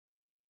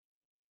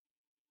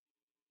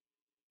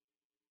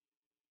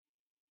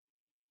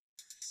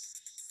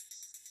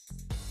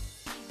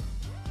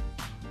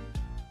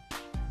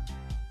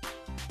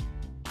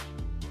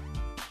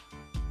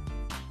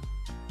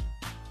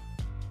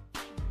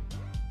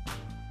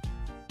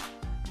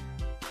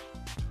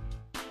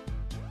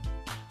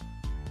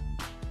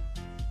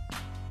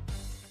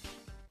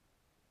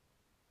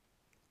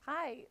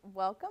Hi,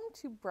 welcome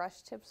to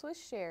Brush Tips with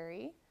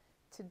Cheri.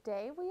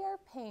 Today we are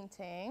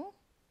painting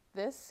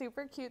this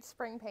super cute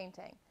spring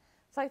painting.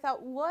 So I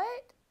thought,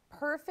 what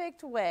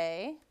perfect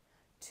way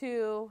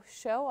to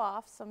show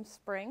off some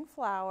spring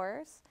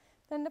flowers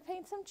than to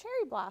paint some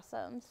cherry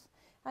blossoms.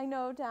 I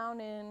know down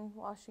in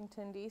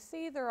Washington,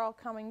 D.C., they're all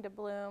coming to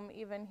bloom.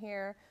 Even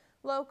here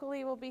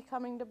locally will be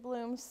coming to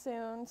bloom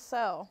soon.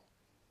 So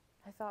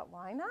I thought,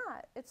 why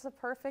not? It's the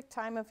perfect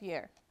time of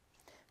year.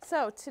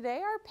 So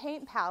today our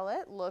paint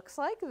palette looks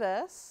like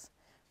this.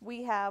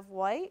 We have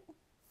white,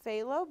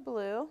 phthalo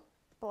blue,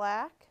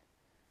 black,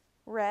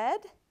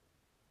 red,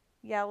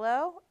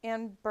 yellow,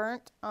 and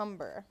burnt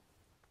umber.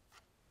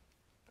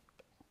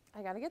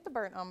 I gotta get the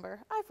burnt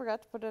umber. I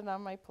forgot to put it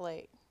on my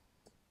plate.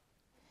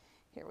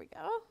 Here we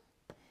go.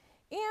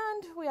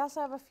 And we also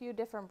have a few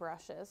different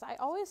brushes. I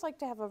always like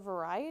to have a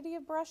variety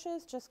of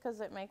brushes just because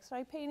it makes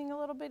my painting a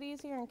little bit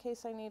easier in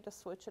case I need to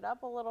switch it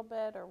up a little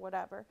bit or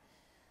whatever.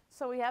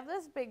 So we have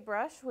this big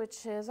brush,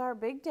 which is our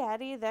big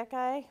daddy. That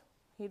guy,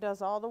 he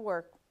does all the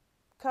work.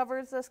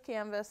 Covers this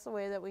canvas the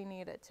way that we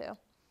need it to.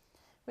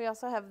 We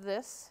also have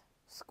this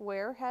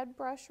square head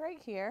brush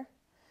right here,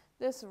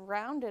 this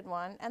rounded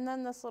one, and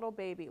then this little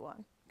baby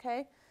one,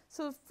 okay?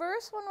 So the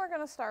first one we're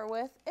gonna start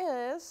with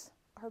is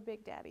our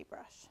big daddy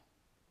brush.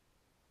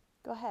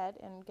 Go ahead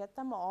and get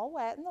them all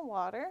wet in the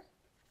water.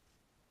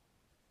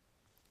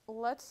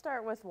 Let's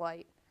start with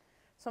white.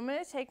 So I'm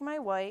gonna take my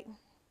white.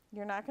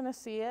 You're not gonna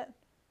see it.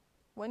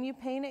 When you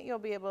paint it, you'll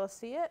be able to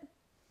see it.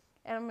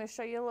 And I'm going to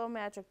show you a little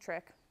magic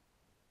trick.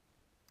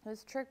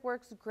 This trick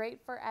works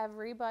great for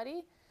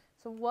everybody.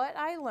 So what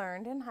I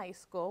learned in high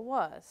school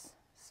was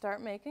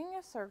start making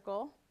a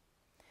circle.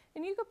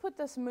 And you could put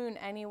this moon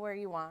anywhere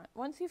you want.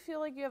 Once you feel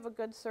like you have a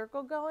good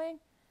circle going,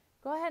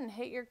 go ahead and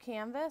hit your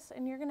canvas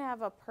and you're going to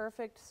have a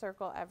perfect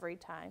circle every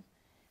time.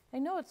 I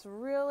know it's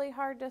really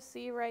hard to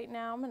see right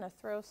now. I'm going to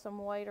throw some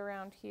white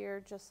around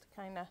here just to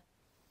kind of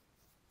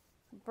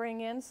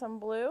bring in some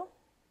blue.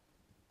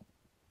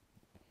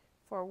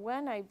 For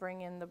when I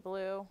bring in the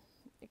blue,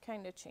 it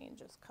kind of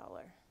changes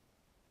color.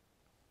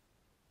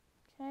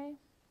 Okay,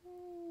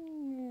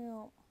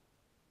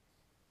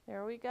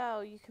 there we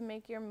go. You can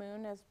make your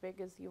moon as big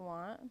as you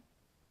want.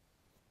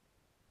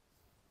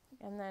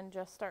 And then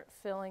just start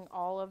filling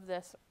all of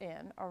this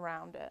in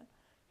around it.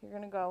 You're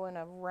gonna go in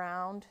a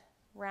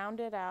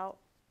rounded out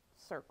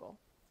circle,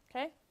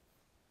 okay?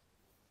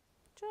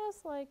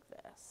 Just like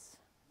this.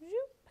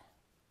 Zoop.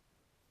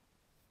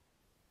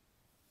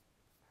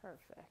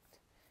 Perfect.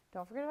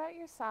 Don't forget about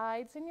your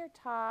sides and your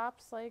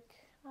tops like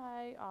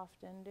I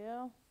often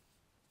do.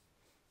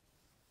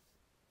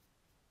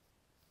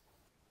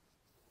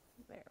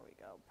 There we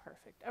go,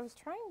 perfect. I was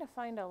trying to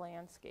find a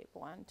landscape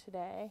one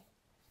today,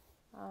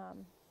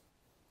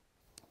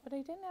 but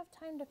I didn't have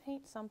time to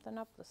paint something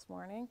up this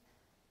morning.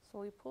 So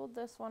we pulled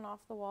this one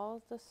off the wall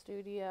of the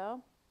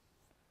studio,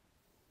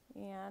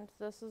 and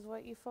this is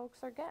what you folks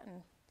are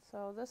getting.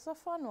 So this is a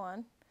fun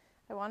one.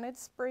 I wanted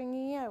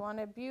springy, I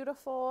wanted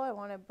beautiful, I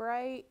wanted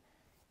bright.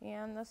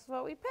 And this is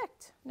what we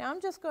picked. Now I'm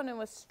just going in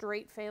with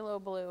straight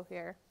phthalo blue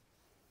here.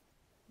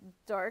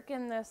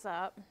 Darken this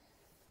up,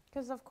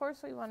 because of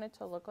course we want it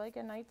to look like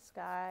a night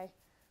sky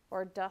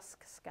or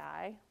dusk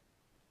sky.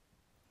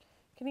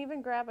 You can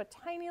even grab a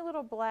tiny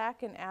little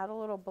black and add a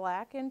little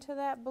black into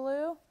that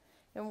blue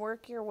and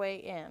work your way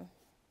in.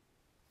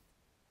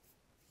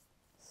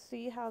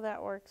 See how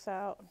that works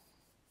out.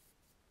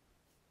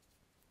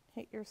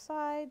 Hit your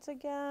sides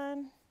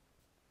again.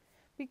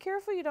 Be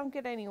careful you don't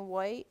get any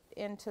white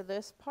into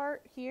this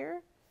part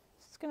here.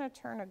 It's going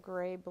to turn a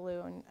gray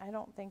blue and I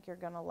don't think you're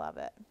going to love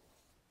it.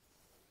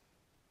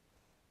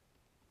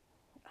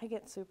 I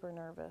get super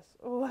nervous.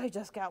 Oh, I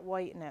just got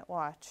white in it.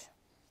 Watch.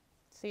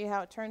 See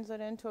how it turns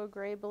it into a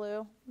gray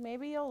blue?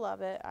 Maybe you'll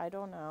love it. I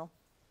don't know.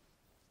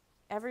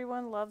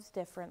 Everyone loves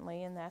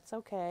differently and that's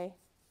okay.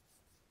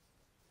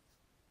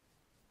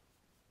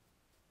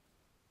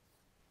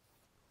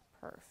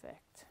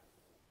 Perfect.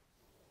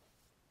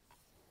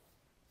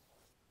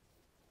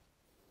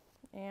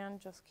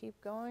 And just keep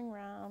going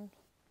round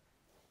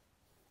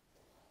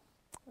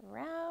and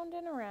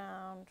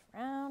around,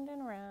 round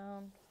and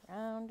around,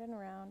 round and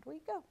around we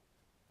go.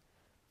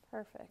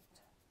 Perfect.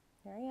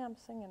 Here I am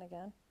singing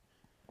again.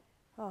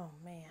 Oh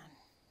man.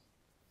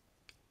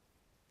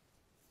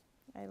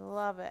 I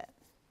love it.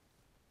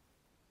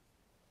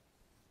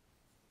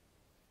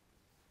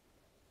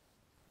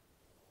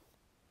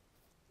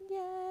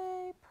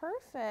 Yay,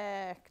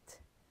 perfect.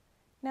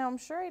 Now I'm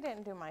sure I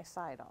didn't do my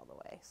side all the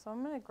way, so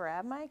I'm going to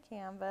grab my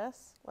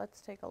canvas.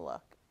 Let's take a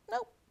look.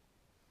 Nope.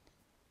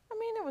 I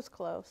mean, it was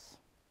close.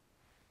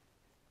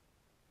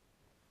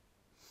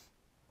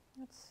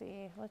 Let's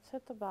see. Let's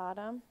hit the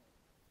bottom.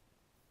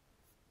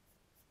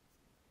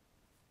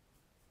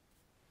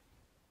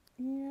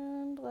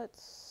 And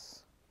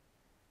let's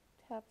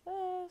tap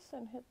this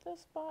and hit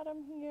this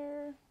bottom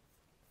here.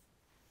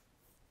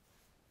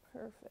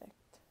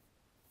 Perfect.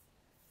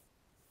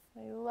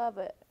 I love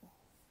it.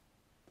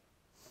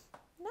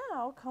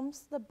 Now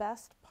comes the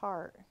best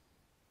part.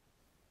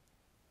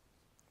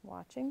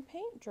 Watching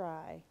paint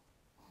dry.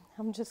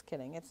 I'm just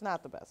kidding. It's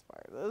not the best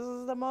part. This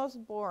is the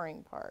most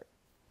boring part.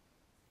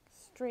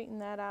 Straighten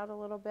that out a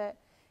little bit.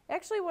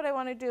 Actually, what I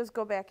want to do is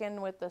go back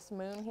in with this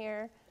moon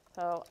here.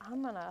 So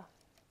I'm going to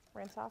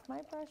rinse off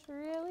my brush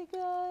really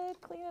good,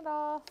 clean it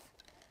off.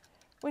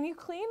 When you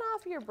clean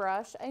off your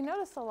brush, I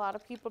notice a lot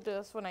of people do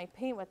this when I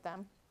paint with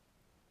them.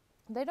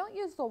 They don't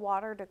use the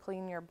water to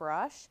clean your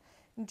brush.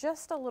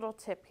 Just a little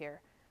tip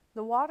here.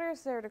 The water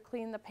is there to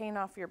clean the paint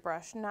off your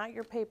brush, not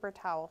your paper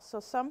towel.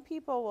 So some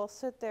people will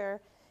sit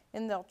there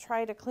and they'll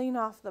try to clean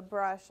off the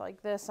brush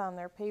like this on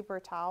their paper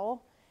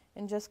towel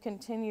and just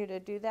continue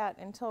to do that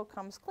until it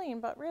comes clean.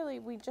 But really,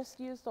 we just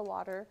use the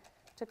water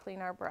to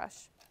clean our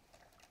brush.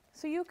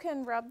 So you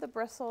can rub the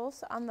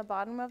bristles on the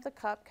bottom of the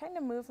cup, kind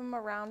of move them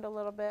around a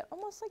little bit,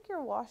 almost like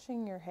you're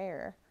washing your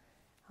hair.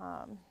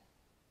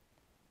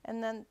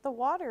 And then the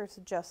water's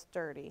just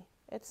dirty.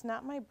 It's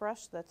not my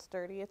brush that's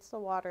dirty, it's the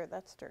water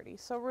that's dirty.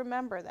 So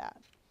remember that.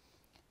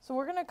 So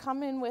we're gonna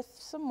come in with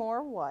some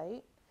more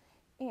white,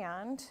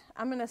 and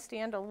I'm gonna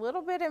stand a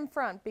little bit in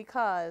front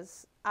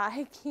because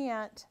I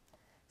can't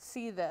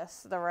see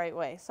this the right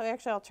way. So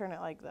actually I'll turn it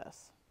like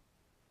this.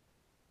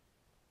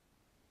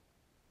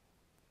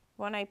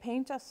 When I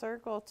paint a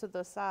circle to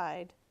the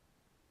side,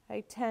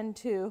 I tend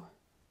to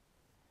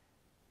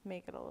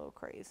make it a little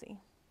crazy.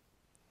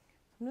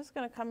 I'm just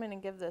going to come in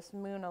and give this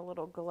moon a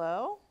little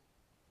glow.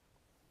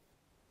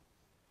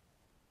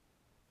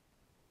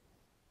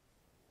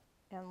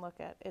 And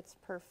look at its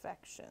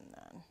perfection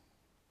then.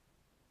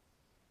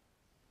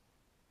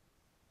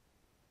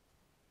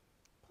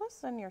 Plus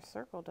then your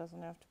circle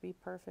doesn't have to be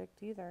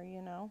perfect either,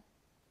 you know.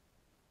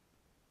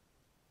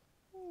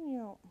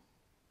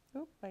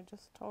 Oop, I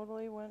just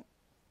totally went.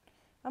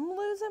 I'm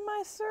losing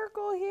my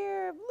circle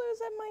here. I'm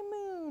losing my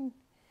moon.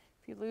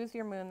 If you lose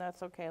your moon,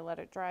 that's okay. Let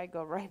it dry.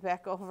 Go right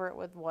back over it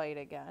with white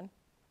again.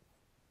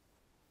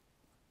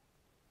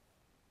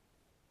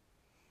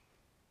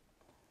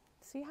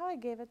 See how I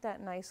gave it that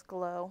nice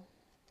glow?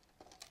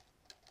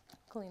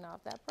 Clean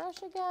off that brush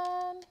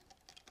again.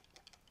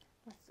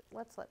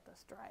 Let's let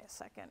this dry a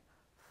second.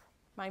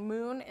 My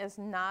moon is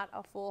not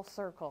a full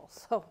circle,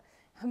 so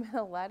I'm going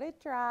to let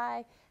it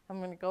dry. I'm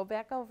going to go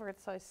back over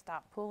it so I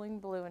stop pulling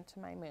blue into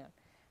my moon.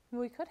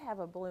 We could have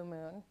a blue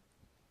moon.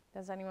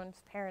 Does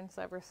anyone's parents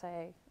ever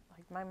say,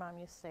 like my mom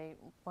used to say,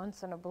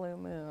 once in a blue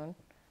moon?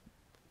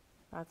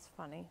 That's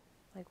funny.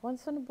 Like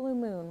once in a blue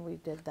moon we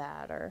did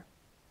that, or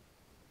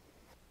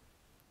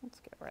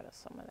let's get rid of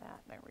some of that.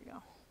 There we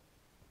go.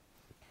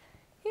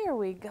 Here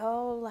we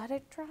go. Let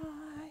it dry.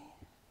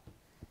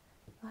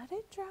 Let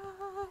it dry.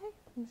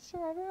 I'm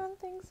sure everyone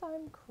thinks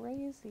I'm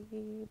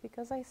crazy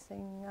because I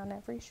sing on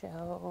every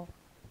show.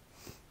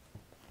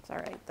 It's all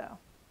right though.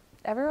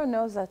 Everyone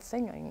knows that's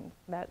singing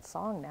that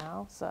song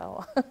now,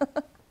 so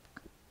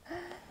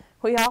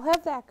we all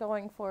have that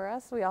going for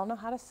us. We all know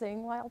how to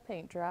sing while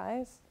paint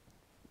dries.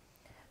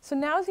 So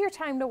now's your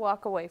time to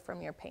walk away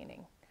from your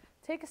painting.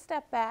 Take a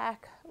step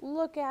back,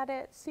 look at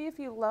it, see if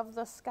you love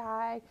the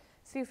sky,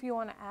 see if you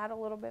want to add a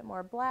little bit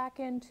more black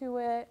into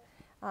it.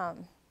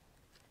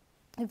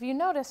 If you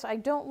notice, I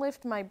don't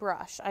lift my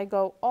brush. I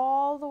go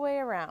all the way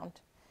around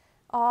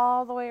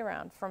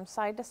from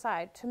side to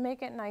side to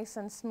make it nice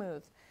and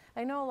smooth.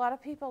 I know a lot of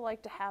people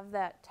like to have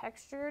that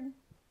textured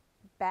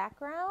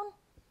background,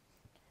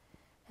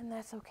 and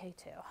that's okay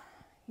too.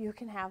 You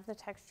can have the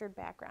textured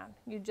background.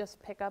 You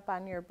just pick up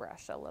on your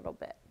brush a little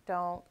bit.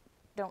 Don't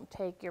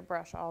take your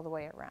brush all the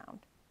way around.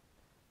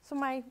 So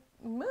my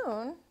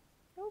moon,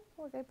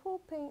 look, I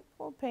pulled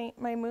paint.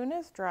 My moon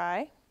is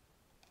dry.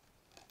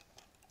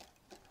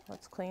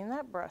 Let's clean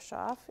that brush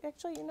off.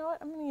 Actually, you know what?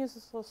 I'm going to use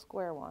this little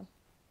square one.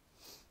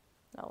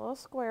 That little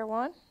square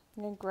one.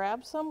 I'm going to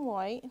grab some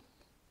white.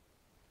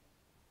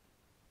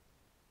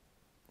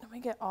 Let me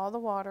get all the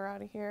water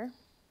out of here.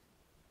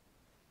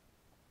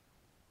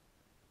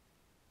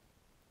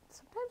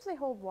 Sometimes they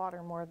hold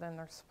water more than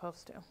they're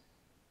supposed to.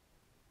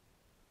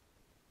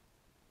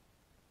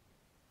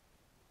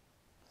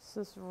 Let's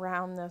just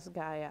round this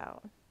guy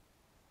out.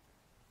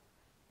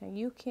 Now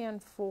you can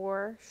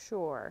for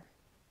sure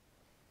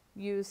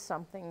use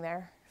something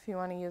there. If you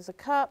want to use a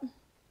cup,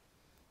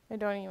 I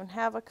don't even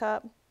have a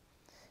cup.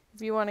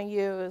 If you want to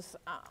use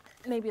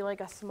maybe like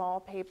a small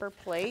paper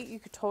plate, you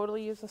could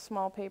totally use a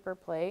small paper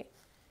plate.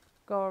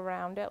 Go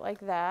around it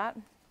like that.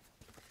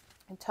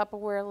 A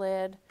Tupperware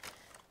lid,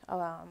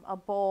 a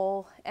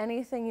bowl,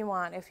 anything you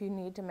want if you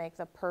need to make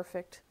the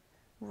perfect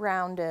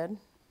rounded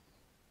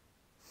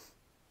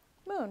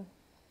moon.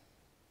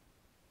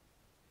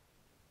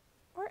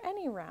 Or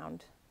any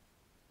round.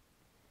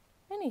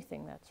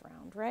 Anything that's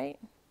round, right?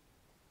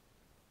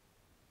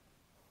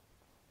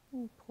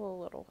 And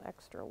pull a little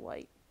extra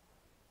white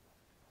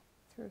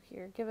through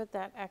here. Give it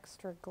that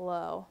extra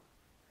glow.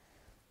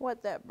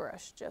 Wet that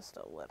brush just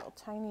a little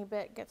tiny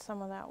bit. Get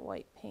some of that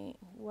white paint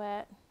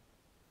wet.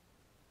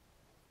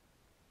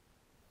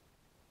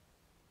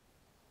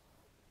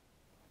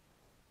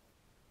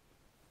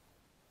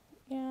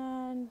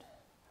 And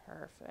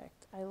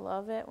perfect. I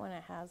love it when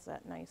it has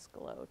that nice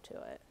glow to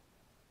it.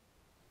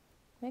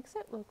 Makes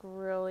it look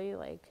really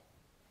like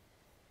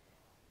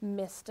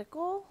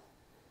mystical.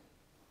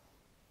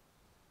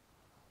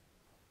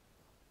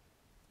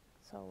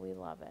 So we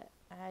love it.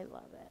 I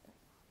love it.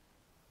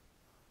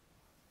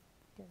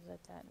 Gives it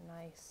that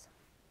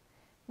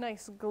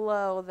nice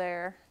glow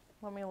there.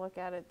 Let me look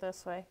at it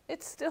this way.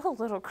 It's still a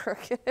little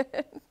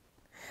crooked.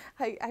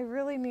 I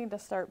really need to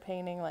start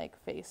painting like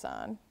face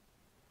on.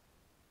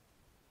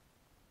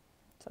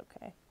 It's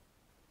okay.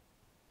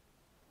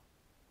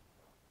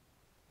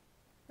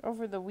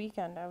 Over the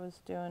weekend I was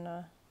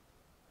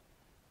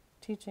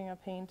teaching a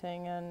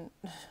painting, and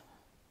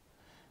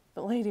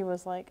the lady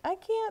was like, I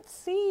can't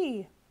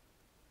see.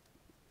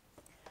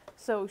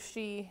 So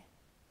she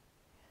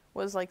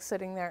was like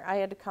sitting there. I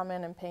had to come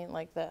in and paint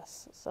like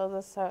this. So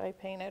this is how I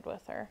painted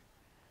with her,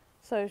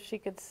 so she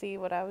could see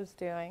what I was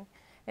doing.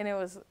 And it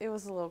was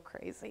a little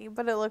crazy,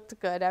 but it looked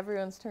good.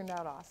 Everyone's turned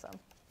out awesome.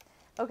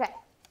 Okay,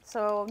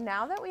 so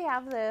now that we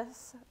have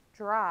this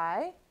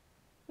dry,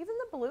 even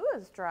the blue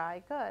is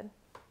dry, good.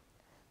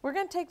 We're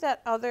gonna take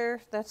that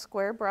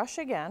square brush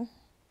again.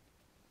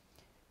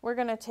 We're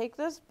gonna take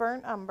this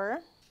burnt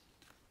umber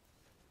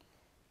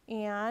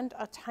and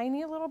a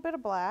tiny little bit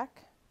of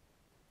black.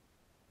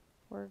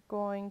 We're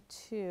going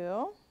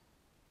to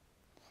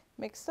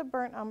mix the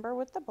burnt umber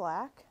with the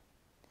black,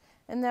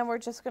 and then we're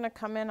just going to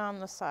come in on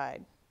the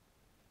side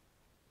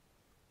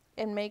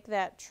and make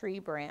that tree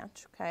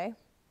branch, okay?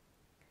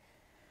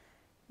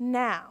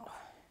 Now,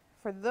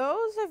 for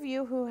those of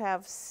you who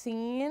have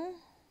seen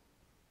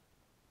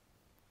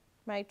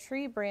my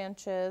tree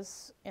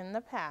branches in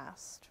the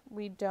past,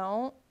 we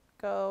don't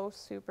go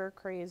super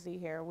crazy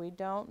here. We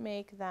don't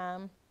make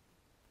them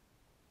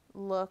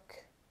look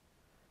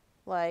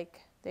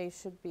like they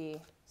should be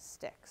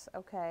sticks,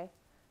 okay?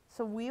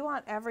 So we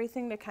want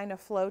everything to kind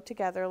of flow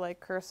together like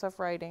cursive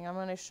writing. I'm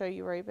going to show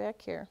you right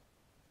back here.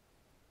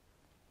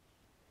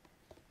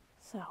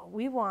 So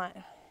we want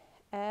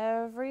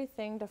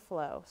everything to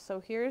flow. So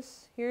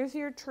here's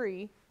your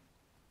tree.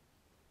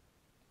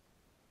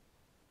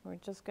 We're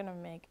just going to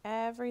make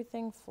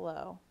everything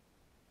flow.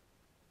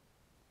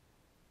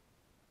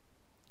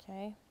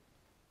 Okay?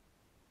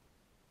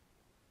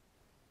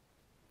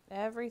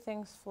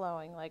 Everything's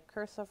flowing like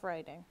cursive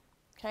writing.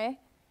 Okay?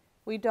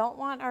 We don't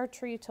want our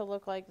tree to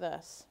look like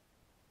this.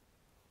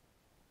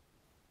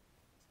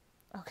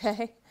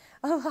 Okay?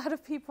 A lot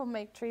of people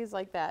make trees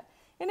like that.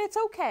 And it's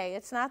okay.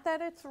 It's not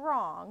that it's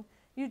wrong.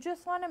 You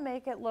just want to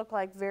make it look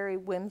like very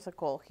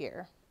whimsical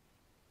here.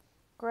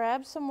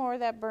 Grab some more of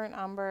that burnt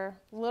umber,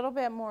 a little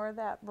bit more of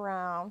that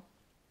brown,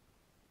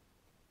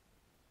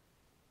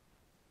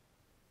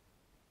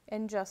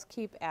 and just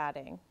keep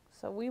adding.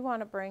 So we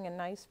want to bring a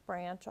nice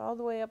branch all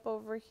the way up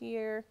over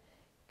here.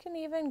 You can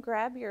even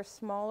grab your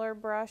smaller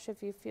brush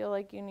if you feel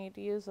like you need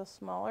to use a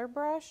smaller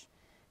brush.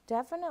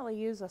 Definitely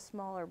use a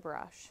smaller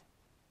brush.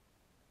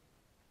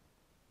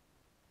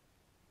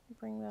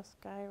 Bring this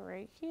guy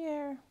right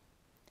here.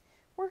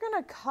 We're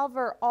going to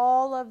cover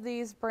all of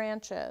these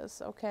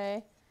branches,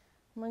 okay?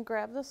 I'm going to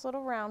grab this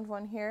little round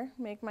one here,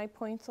 make my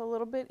points a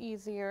little bit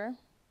easier.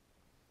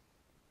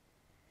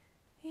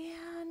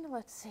 And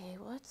let's see,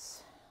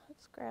 let's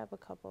grab a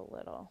couple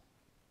little.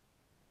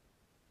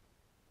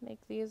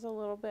 Make these a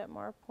little bit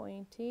more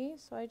pointy.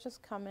 So I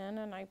just come in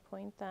and I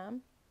point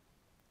them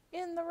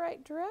in the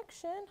right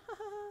direction.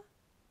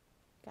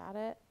 Got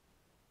it?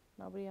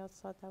 Nobody else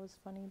thought that was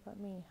funny but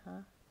me,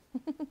 huh?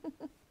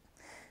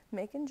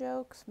 Making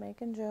jokes.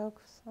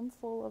 I'm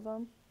full of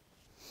them.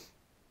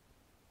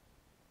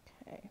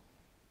 Okay.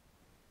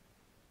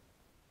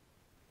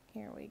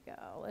 Here we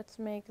go. Let's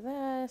make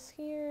this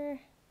here.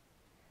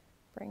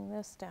 Bring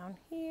this down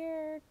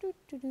here.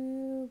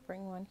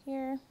 Bring one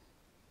here.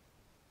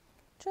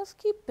 Just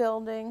keep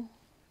building.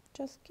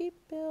 Just keep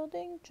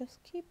building.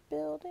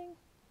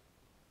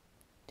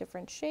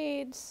 Different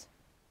shades.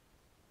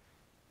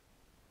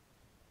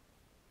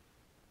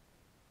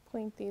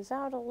 Point these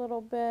out a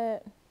little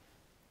bit.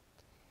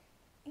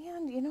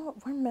 And you know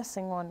what? We're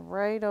missing one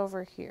right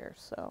over here.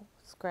 So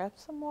let's grab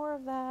some more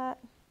of that.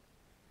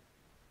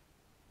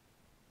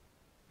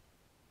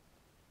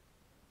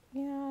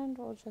 And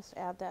we'll just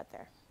add that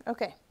there.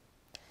 Okay.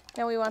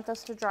 Now we want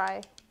this to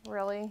dry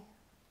really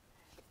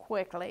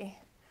quickly.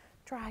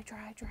 Dry.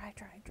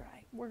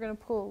 We're going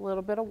to pull a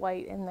little bit of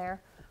white in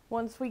there.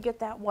 Once we get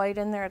that white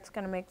in there, it's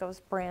going to make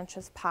those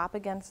branches pop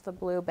against the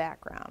blue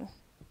background.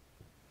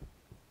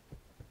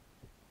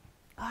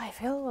 Oh, I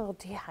feel a little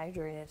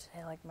dehydrated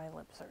today, like my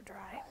lips are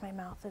dry. My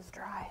mouth is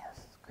dry.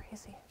 This is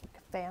crazy. I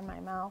could fan my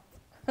mouth.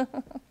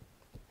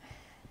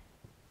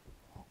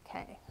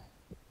 Okay.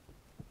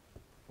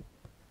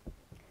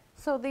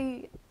 So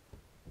the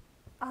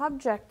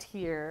object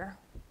here,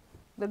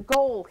 the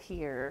goal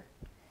here,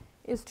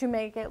 is to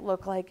make it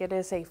look like it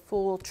is a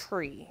full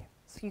tree.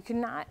 So you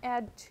cannot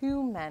add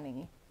too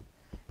many.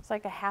 It's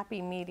like a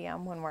happy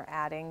medium when we're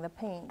adding the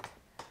paint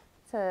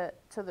to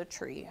the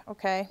tree,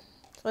 okay?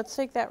 So let's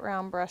take that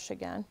round brush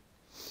again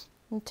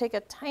and take a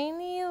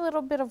tiny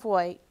little bit of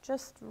white,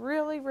 just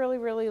really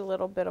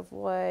little bit of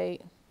white.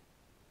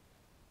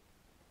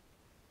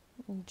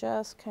 And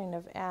just kind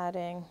of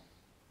adding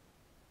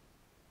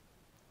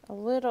a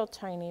little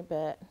tiny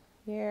bit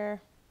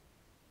here,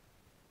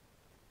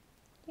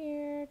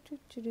 here,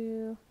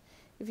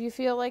 If you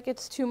feel like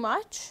it's too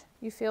much,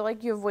 you feel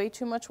like you have way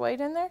too much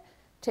white in there,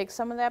 take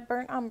some of that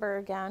burnt umber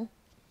again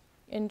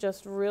and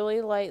just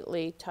really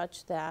lightly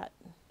touch that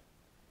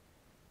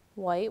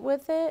white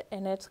with it,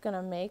 and it's going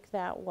to make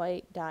that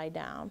white die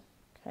down,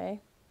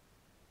 okay?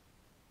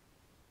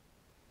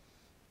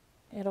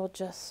 It'll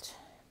just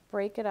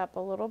break it up a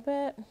little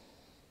bit.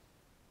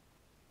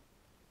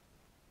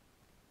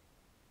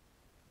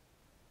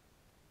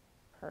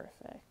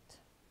 Perfect.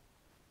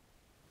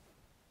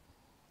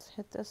 Let's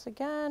hit this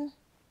again.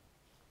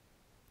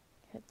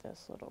 Hit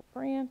this little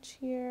branch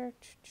here.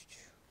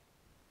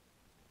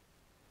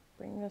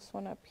 Bring this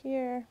one up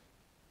here.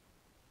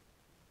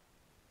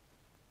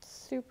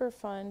 Super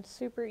fun,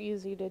 super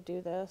easy to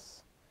do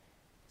this.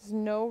 There's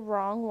no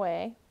wrong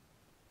way.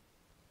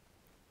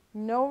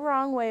 No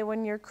wrong way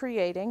when you're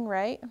creating,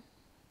 right?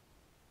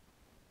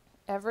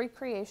 Every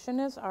creation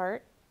is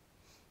art,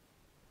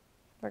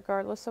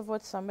 regardless of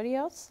what somebody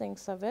else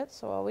thinks of it.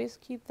 So always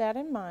keep that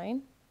in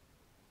mind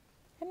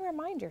and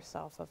remind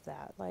yourself of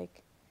that.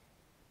 Like,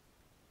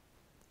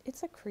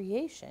 it's a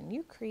creation.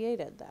 You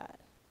created that.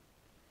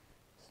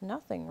 There's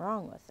nothing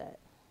wrong with it.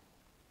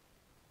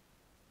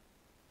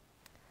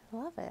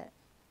 Love it.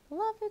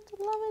 Love it,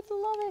 love it,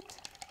 love it.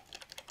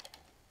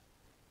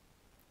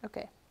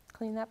 Okay,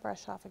 clean that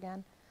brush off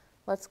again.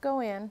 Let's go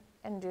in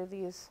and do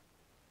these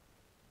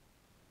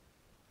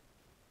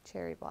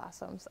cherry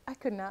blossoms. I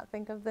could not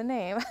think of the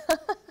name.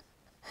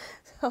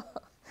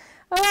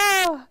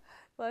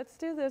 Let's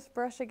do this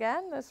brush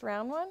again, this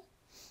round one.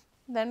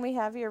 Then we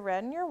have your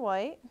red and your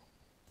white.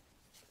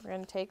 We're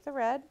going to take the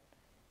red,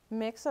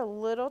 mix a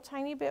little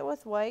tiny bit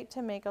with white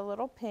to make a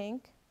little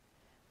pink.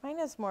 Mine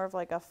is more of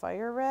like a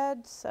fire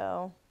red,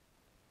 so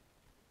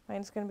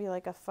mine's going to be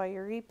like a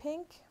fiery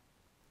pink.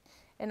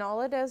 And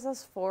all it is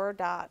 4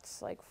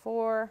 dots, like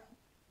 4,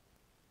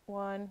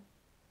 1,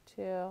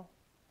 2,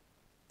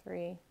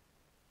 3,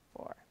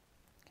 4,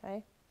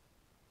 okay?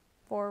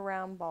 4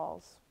 round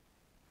balls.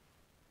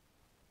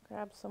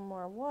 Grab some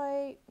more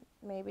white,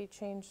 maybe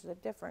change the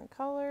different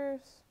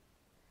colors.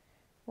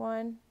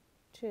 1,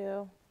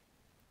 2,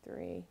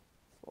 3,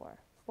 4.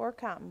 4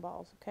 cotton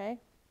balls, okay?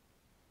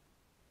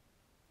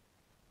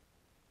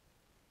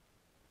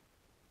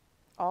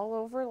 All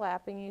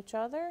overlapping each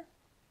other.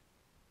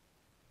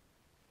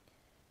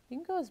 You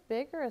can go as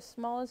big or as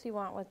small as you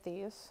want with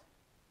these.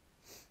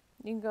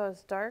 You can go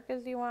as dark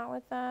as you want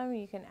with them.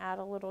 You can add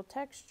a little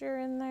texture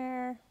in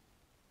there.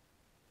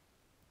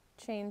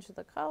 Change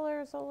the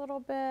colors a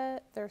little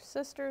bit. They're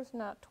sisters,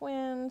 not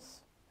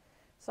twins.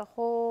 It's a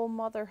whole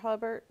Mother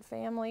Hubbard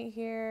family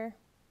here.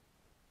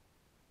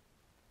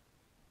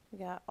 We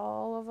got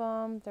all of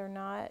them. They're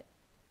not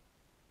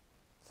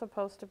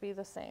supposed to be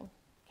the same,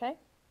 okay?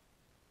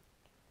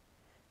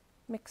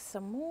 Mix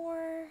some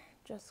more,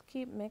 just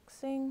keep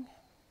mixing,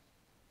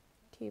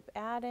 keep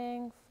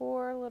adding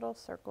 4 little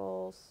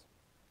circles.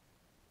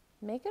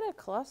 Make it a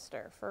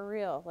cluster for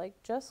real, like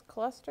just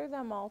cluster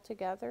them all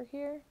together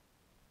here.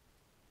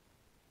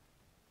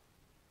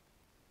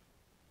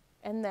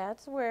 And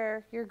that's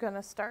where you're going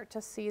to start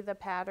to see the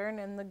pattern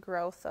and the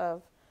growth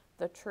of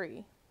the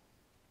tree.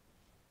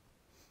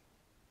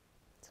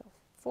 So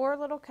 4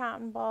 little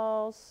cotton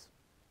balls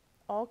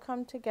all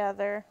come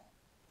together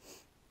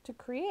to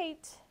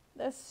create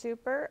this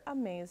super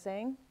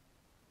amazing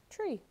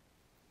tree.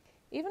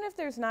 Even if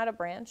there's not a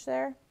branch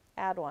there,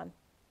 add one.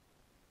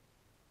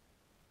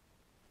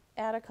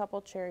 Add a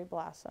couple cherry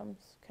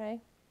blossoms, okay?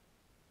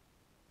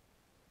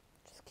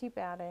 Just keep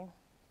adding.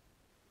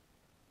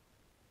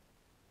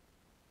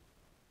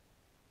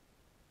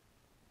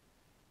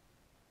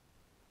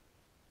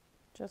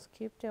 Just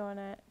keep doing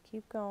it,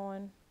 keep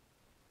going.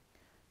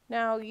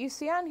 Now you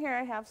see on here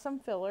I have some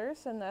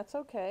fillers, and that's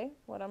okay.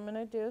 What I'm going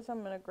to do is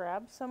I'm going to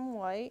grab some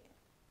white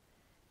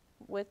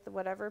with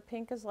whatever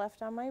pink is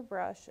left on my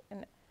brush,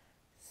 and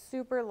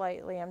super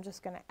lightly I'm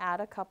just going to add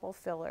a couple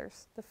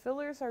fillers. The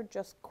fillers are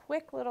just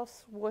quick little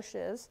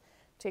swooshes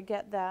to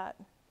get that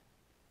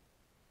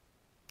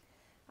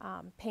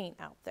paint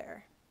out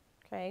there,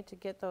 okay, to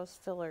get those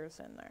fillers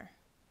in there.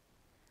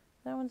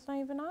 That one's not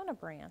even on a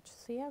branch.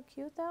 See how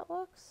cute that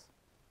looks?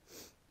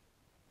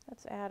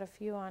 Let's add a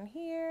few on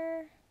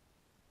here.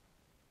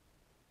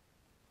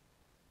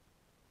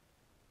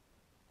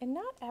 And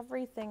not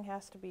everything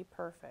has to be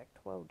perfect.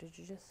 Whoa, did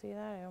you just see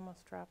that? I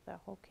almost dropped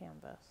that whole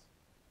canvas.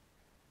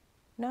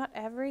 Not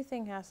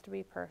everything has to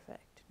be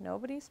perfect.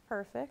 Nobody's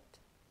perfect.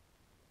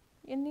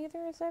 And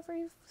neither is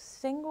every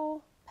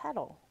single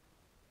petal.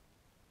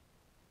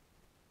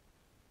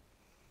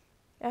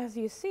 As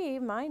you see,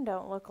 mine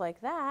don't look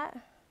like that.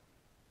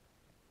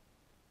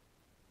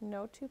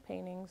 No 2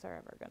 paintings are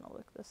ever going to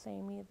look the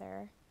same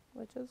either,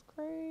 which is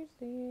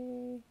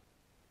crazy.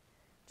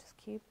 Just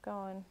keep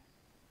going.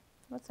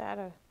 Let's add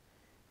a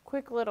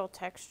quick little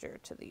texture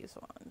to these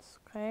ones,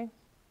 okay?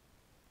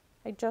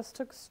 I just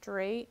took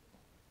straight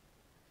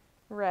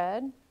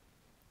red,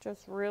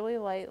 just really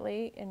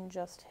lightly, and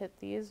just hit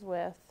these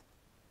with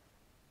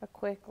a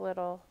quick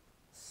little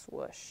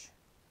swoosh.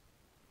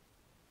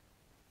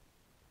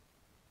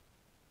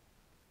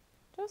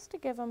 Just to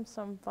give them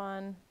some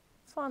fun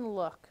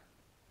look.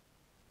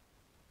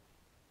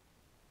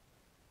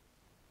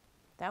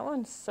 That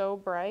one's so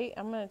bright.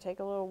 I'm going to take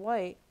a little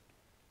white,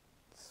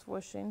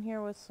 swoosh in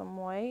here with some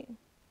white.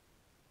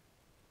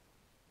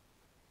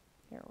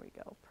 Here we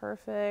go.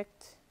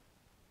 Perfect.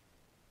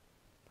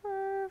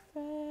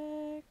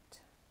 Perfect.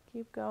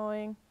 Keep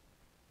going.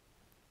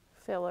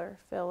 Filler,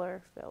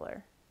 filler,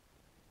 filler.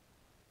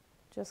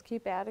 Just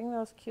keep adding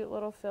those cute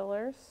little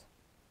fillers.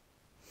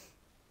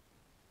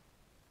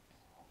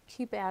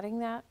 Keep adding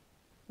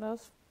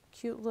those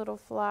cute little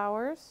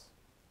flowers.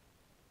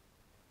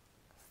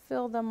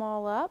 Fill them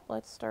all up.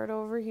 Let's start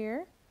over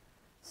here.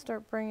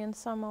 Start bringing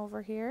some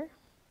over here.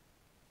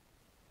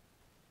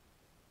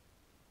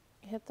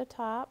 Hit the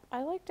top.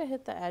 I like to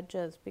hit the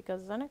edges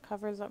because then it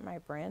covers up my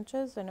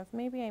branches, and if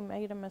maybe I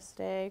made a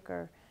mistake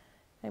or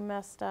I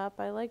messed up,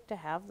 I like to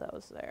have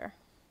those there.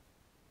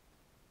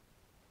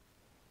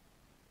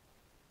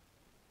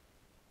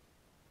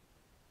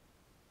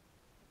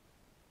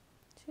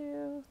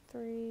 Two,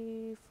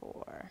 three,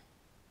 four.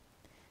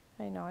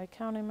 I know, I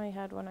count in my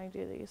head when I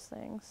do these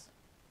things.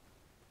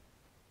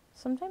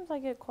 Sometimes I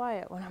get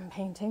quiet when I'm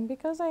painting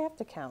because I have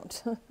to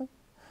count. If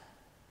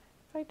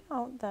I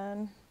don't,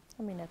 then,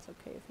 I mean, it's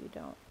okay if you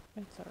don't.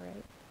 It's all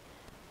right.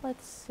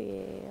 Let's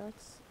see.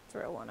 Let's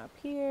throw one up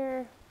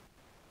here.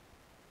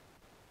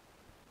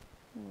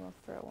 And we'll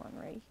throw one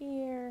right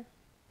here.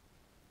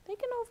 They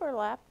can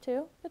overlap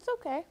too. It's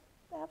okay.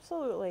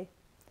 Absolutely.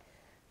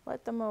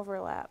 Let them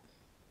overlap.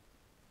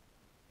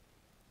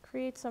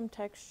 Create some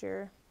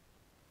texture.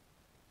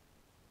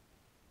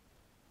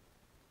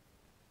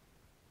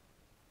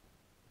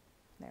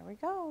 There we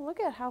go. Look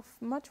at how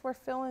much we're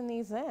filling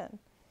these in.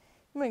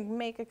 I'm going to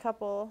make a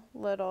couple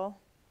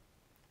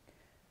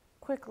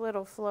quick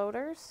little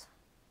floaters.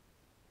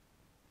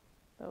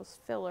 Those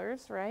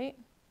fillers, right?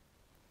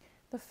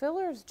 The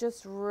fillers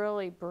just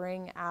really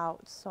bring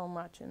out so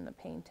much in the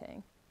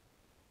painting.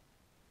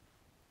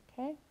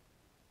 Okay?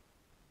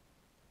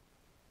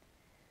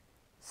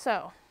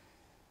 So,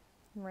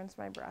 rinse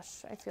my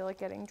brush. I feel it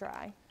getting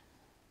dry.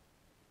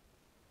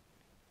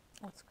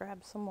 Let's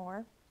grab some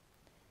more.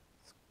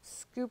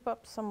 Scoop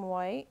up some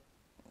white.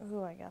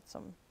 Ooh, I got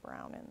some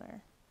brown in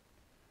there.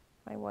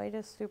 My white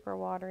is super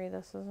watery.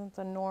 This isn't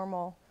the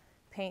normal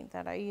paint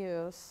that I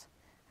use.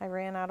 I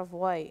ran out of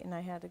white and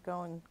I had to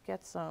go and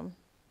get some.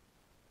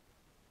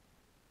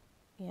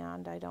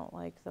 And I don't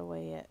like the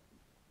way it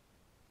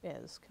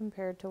is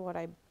compared to what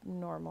I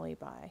normally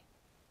buy.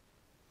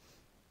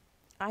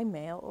 I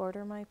mail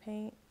order my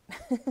paint.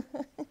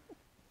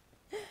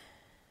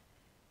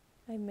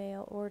 I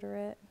mail order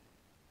it.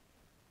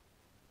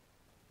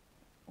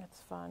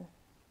 It's fun.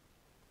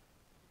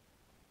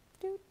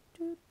 Doot,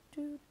 doot,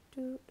 doot,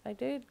 doot. I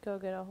did go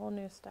get a whole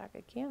new stack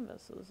of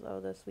canvases though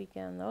this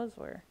weekend. Those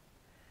were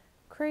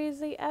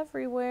crazy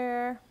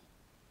everywhere.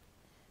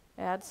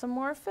 Add some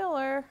more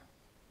filler.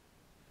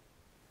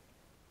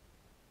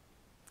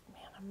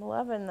 Man, I'm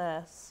loving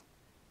this.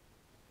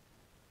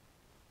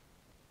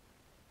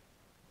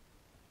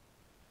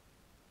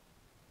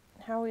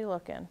 How are we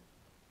looking?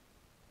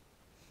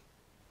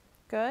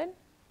 Good?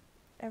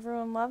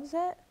 Everyone loves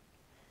it?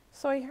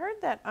 So I heard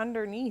that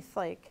underneath,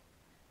 like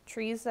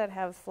trees that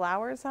have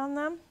flowers on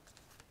them,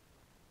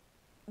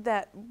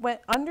 that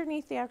went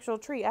underneath the actual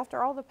tree,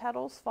 after all the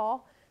petals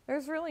fall,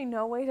 there's really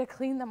no way to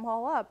clean them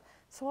all up.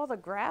 So all the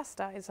grass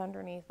dies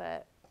underneath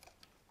it.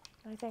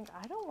 I think,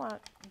 I don't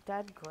want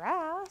dead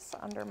grass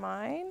under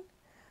mine.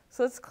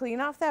 So let's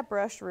clean off that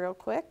brush real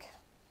quick.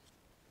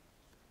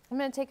 I'm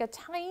going to take a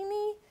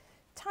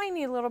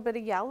tiny little bit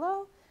of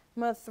yellow.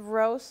 I'm going to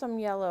throw some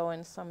yellow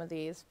in some of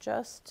these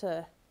just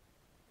to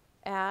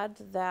add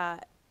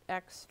that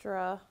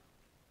extra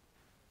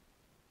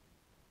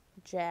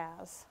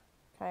jazz,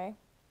 okay?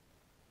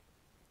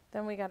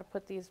 Then we got to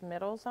put these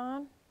middles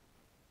on.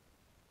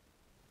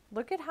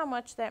 Look at how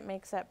much that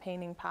makes that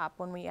painting pop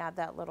when we add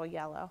that little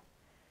yellow.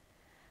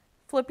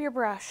 Flip your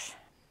brush,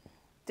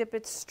 dip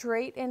it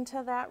straight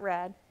into that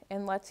red,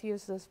 and let's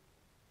use this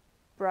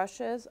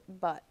brush's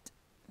butt.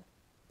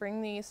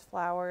 Bring these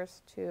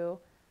flowers to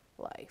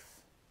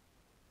life.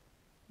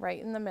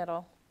 Right in the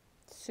middle.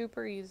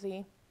 Super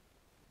easy.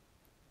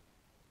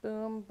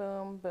 Boom,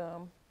 boom,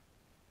 boom.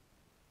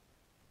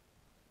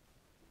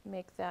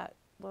 Make that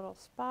little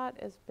spot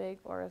as big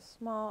or as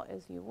small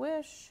as you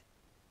wish.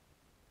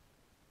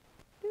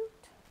 Doot.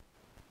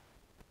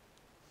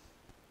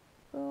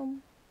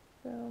 Boom,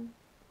 boom,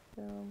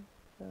 boom,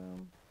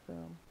 boom,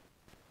 boom.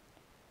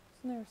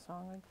 Isn't there a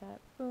song like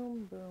that?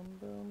 Boom, boom,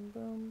 boom,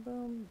 boom,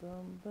 boom,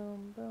 boom,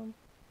 boom, boom.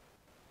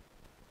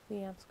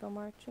 The ants go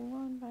marching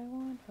one by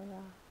one, hurrah.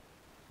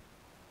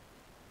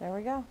 There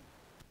we go.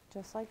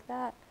 Just like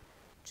that.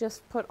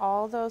 Just put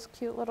all those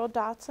cute little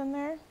dots in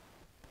there.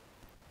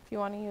 If you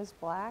want to use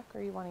black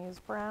or you want to use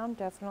brown,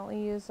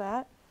 definitely use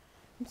that.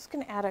 I'm just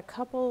going to add a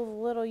couple of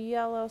little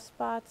yellow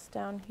spots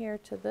down here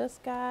to this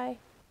guy.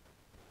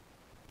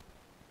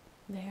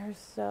 They're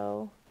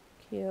so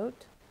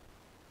cute.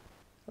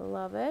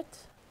 Love it,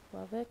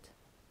 love it.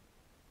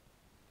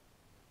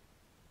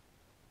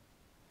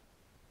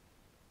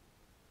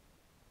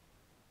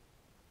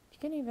 You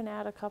can even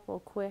add a couple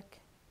quick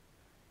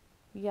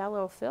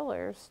yellow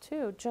fillers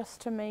too,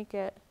 just to make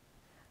it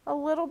a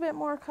little bit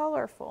more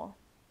colorful.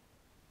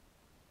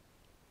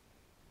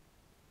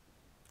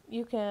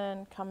 You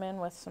can come in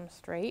with some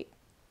straight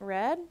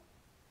red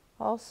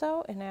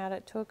also and add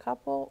it to a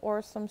couple,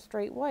 or some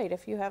straight white.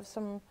 If you have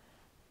some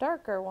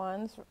darker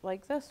ones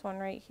like this one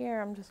right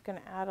here, I'm just going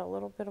to add a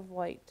little bit of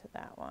white to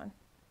that one.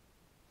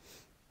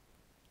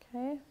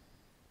 Okay.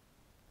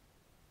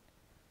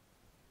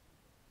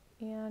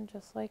 And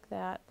just like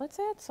that, let's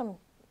add some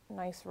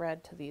nice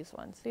red to these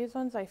ones. These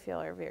ones I feel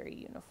are very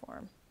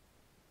uniform.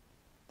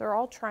 They're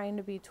all trying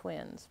to be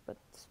twins, but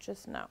it's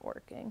just not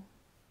working.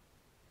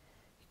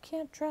 You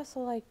can't dress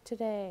alike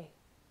today.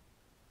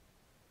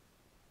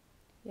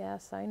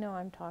 Yes, I know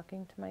I'm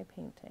talking to my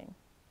painting.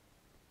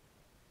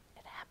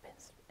 It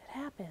happens. It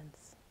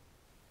happens.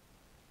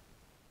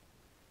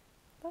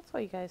 That's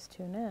why you guys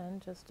tune in,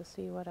 just to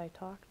see what I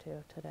talk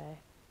to today.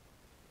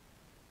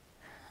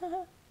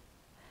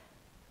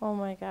 Oh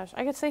my gosh,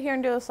 I could sit here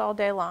and do this all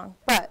day long,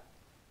 but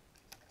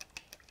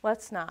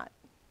let's not.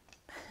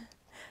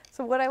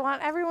 So what I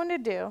want everyone to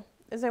do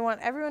is I want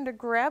everyone to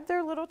grab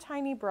their little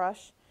tiny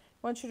brush.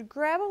 I want you to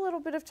grab a little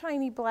bit of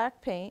tiny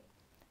black paint,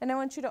 and I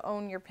want you to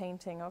own your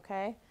painting,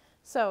 okay?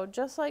 So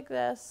just like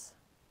this,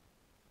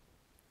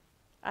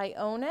 I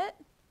own it,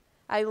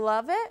 I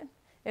love it,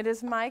 it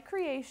is my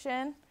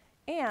creation,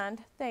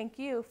 and thank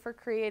you for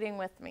creating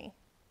with me.